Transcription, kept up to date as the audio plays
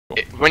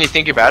When you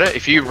think about it,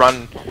 if you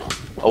run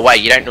away,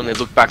 you don't normally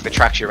look back the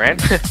tracks you ran.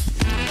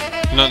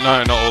 No,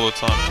 not all the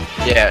time.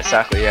 Yeah,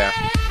 exactly, yeah.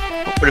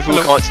 But if we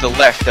look to the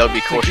left, they'll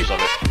be cautious of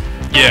it.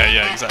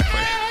 Yeah,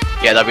 exactly.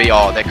 Yeah, they'll be,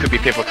 oh, there could be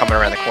people coming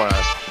around the corner,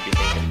 that's what you'd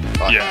be thinking.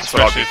 But yeah,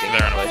 especially if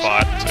they're in a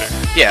fight too.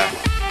 Yeah.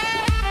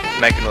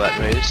 Making all that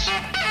moves.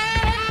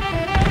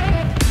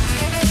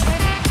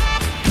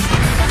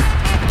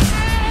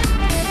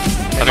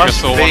 I think I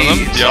saw one of them.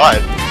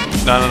 Yep.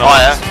 No. Oh,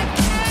 yeah.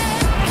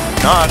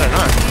 No, I don't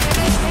know.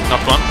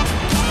 Knocked one.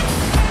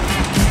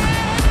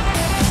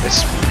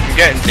 You're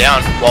getting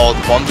down while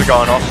the bombs are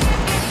going off.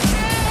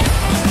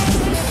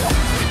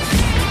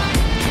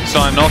 So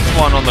I knocked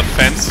one on the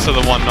fence to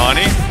the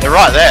 190. They're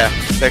right there.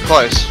 They're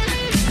close.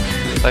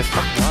 They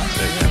fucking are,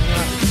 so yeah.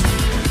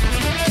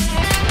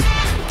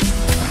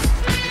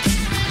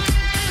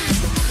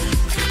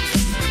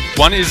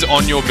 One is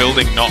on your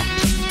building knocked.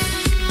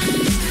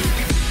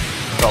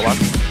 Got one.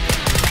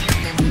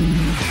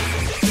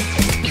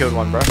 Killed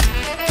one, bro.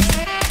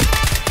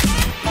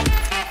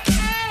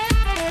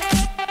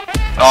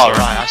 Oh,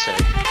 right, I see.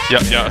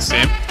 Yep, I see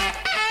him.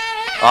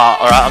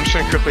 Alright, I'm just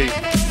gonna quickly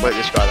wait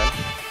this guy then.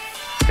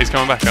 He's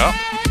coming back up.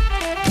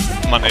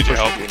 Might need your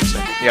help.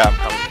 Yeah, I'm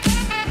coming.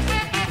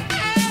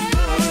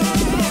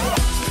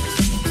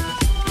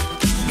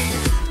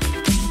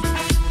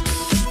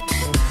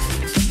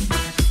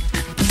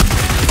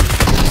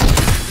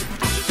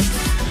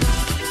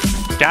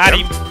 Got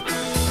him.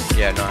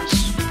 Yeah,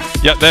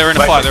 nice. Yep, they're in a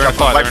fight. They're in a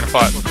fight.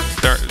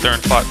 They're in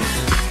a fight.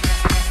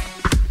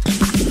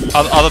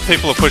 Other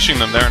people are pushing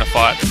them. They're in a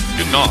fight.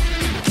 Good knock.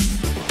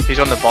 He's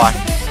on the bike.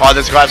 Oh,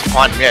 there's guys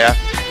behind him. Yeah.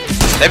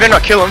 They better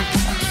not kill him.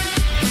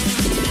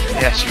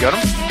 Yes, you got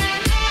him.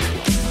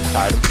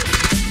 Died him.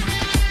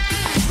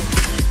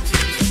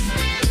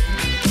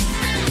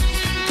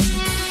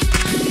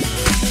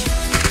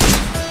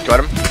 Got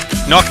him.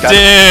 Knocked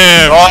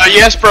him. Oh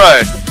yes,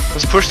 bro.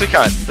 Let's push the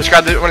cunt. Let's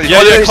grab one of these.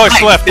 Yeah,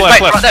 close left.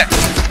 Right there.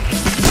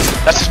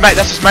 That's his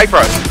mate,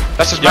 bro.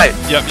 That's his mate.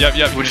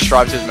 Yep. We'll just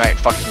drive to his mate,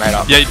 fuck his mate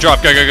up. Yeah, you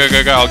drive, go.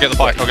 I'll get the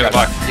bike,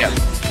 Yeah.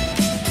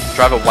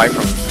 Drive away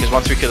from him, because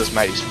once we kill his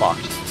mate, he's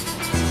fucked.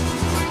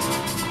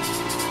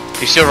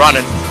 He's still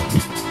running.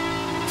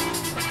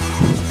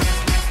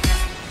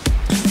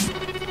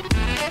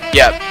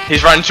 Yeah,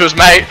 he's running to his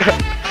mate.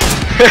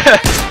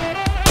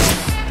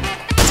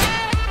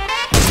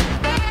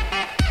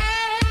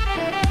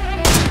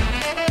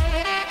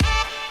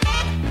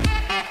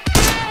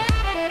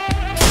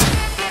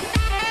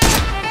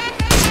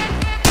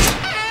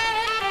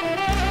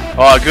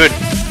 Oh, good.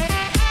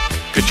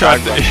 Good try.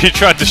 He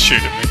tried to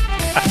shoot at me.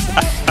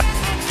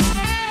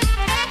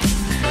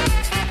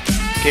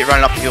 Keep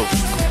running up the hill.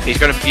 He's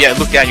gonna, yeah,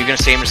 look down, you're gonna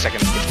see him in a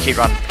second. Keep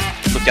running.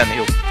 Look down the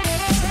hill.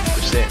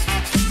 Just there.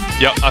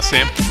 Yep, I see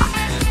him.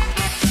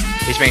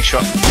 He's being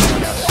shot.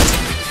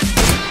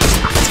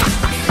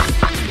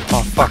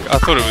 Oh fuck, I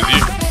thought it was you.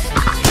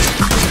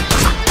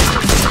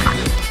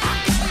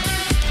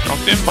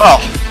 Knocked him? Oh!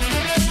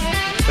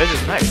 Where's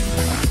his mate?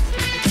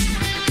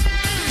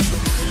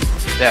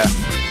 There.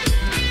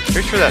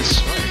 Who threw that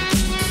smoke?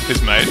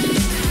 His mate.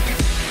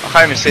 I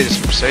can't even see the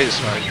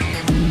smoke.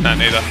 No,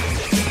 neither.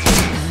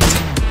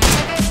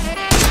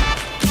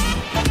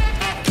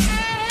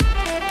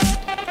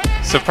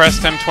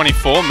 Suppressed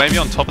M24, maybe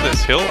on top of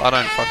this hill? I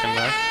don't fucking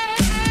know.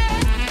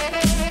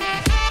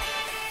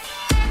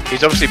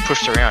 He's obviously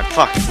pushed around.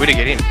 Fuck, where'd he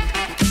get in?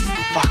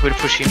 Fuck, where'd he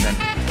push in then?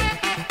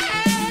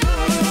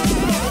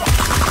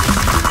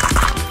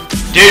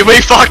 Dude,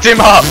 we fucked him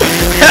up!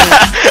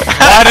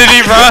 Why did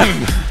he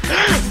run?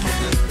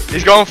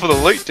 He's going for the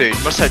loot, dude.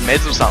 He must have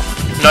meds or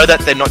something. Know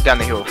that they're not down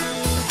the hill.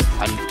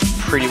 I'm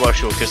pretty well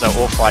sure, because they're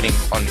all fighting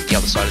on the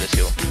other side of this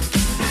hill.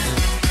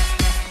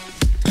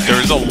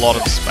 There is a lot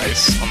of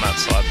space on that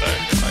side though.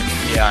 Like,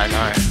 yeah, I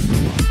know.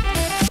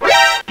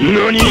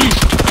 NANI?!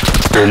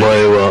 お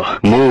前は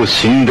もう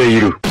死んで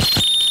いる。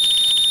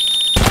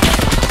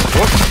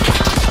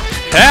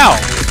 How?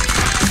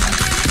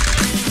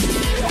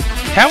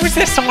 How is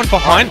there someone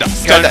behind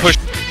us? Don't push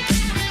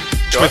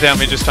without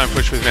me, just don't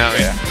push without me.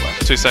 Yeah.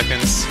 2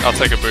 seconds, I'll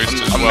take a boost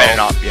as well. I'm manning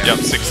up, yeah. Yep,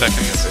 6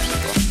 seconds.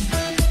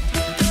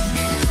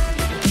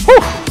 Whew!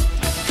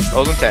 That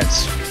was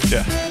intense.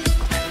 Yeah.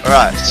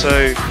 Alright, so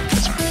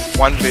it's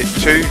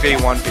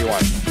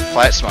 2v1v1.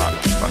 Play it smart.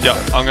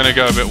 Yep, I'm gonna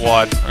go a bit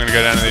wide. I'm gonna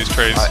go down to these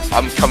trees.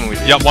 I'm coming with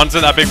you. Yep, one's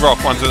at that big rock,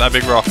 Do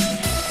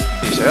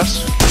you see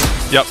us?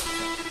 Yep.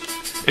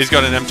 He's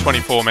got an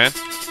M24, man.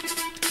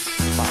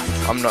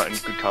 I'm not in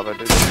good cover,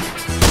 dude.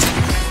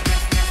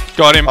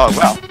 Got him. Oh,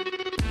 wow.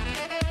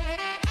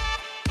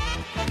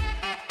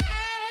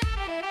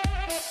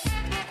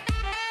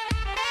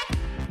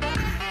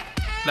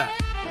 That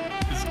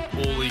is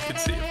all he could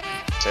see of me.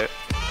 That's it.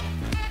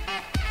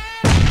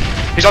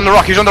 He's on the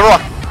rock,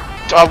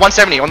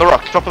 170 on the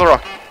rock, top of the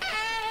rock.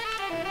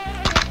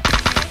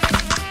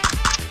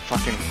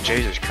 Fucking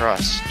Jesus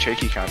Christ,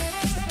 cheeky cunt.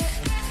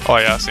 Oh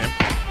yeah, I see him.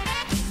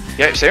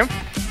 Yeah, see him?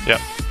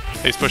 Yep.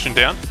 He's pushing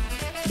down.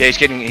 Yeah, he's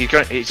getting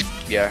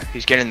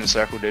in the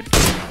circle, dude.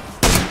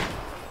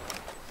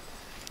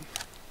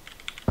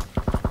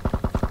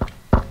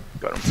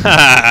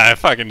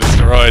 Fucking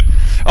destroyed.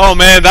 Oh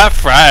man, that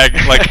frag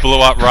like blew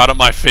up right at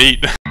my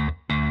feet.